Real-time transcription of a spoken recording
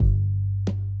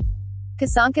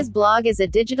Kasanka's blog is a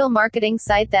digital marketing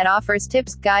site that offers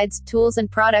tips, guides, tools and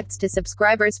products to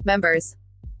subscribers, members.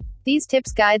 These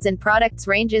tips, guides and products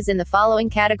ranges in the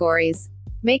following categories: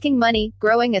 making money,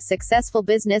 growing a successful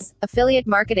business, affiliate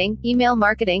marketing, email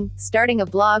marketing, starting a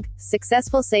blog,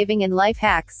 successful saving and life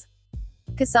hacks.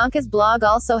 Kasanka's blog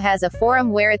also has a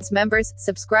forum where its members,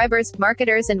 subscribers,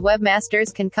 marketers and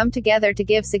webmasters can come together to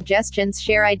give suggestions,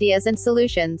 share ideas and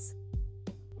solutions.